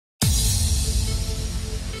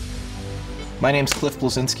My name's Cliff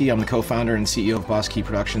Bliszinksky. I'm the co-founder and CEO of Boss Key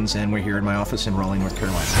Productions, and we're here in my office in Raleigh, North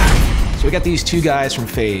Carolina. So we got these two guys from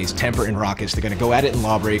FaZe, Temperrr and Rawkus. They're gonna go at it in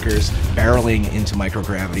LawBreakers, barreling into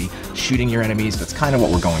microgravity, shooting your enemies. That's kind of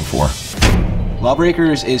what we're going for.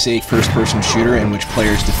 LawBreakers is a first-person shooter in which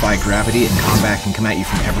players defy gravity and combat can come at you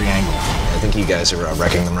from every angle. I think you guys are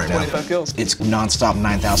wrecking them right now. 25 kills. It's non-stop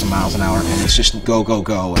 9,000 miles an hour, and it's just go, go,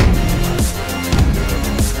 go.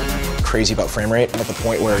 Crazy about frame rate. I'm at the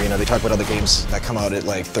point where, you know, they talk about other games that come out at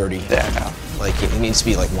like 30. Yeah, I know. Like, it needs to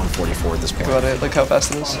be like 144 at this point. About it, like how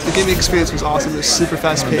fast it is. The gaming experience was awesome. It was super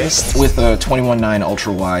fast paced. With a 21.9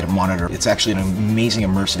 ultra-wide monitor, it's actually an amazing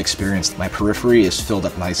immersive experience. My periphery is filled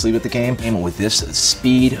up nicely with the game, and with this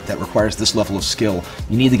speed that requires this level of skill,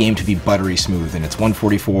 you need the game to be buttery smooth, and it's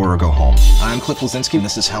 144 or go home. I'm Cliff Bliszinksky, and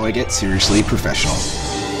this is how I get seriously professional.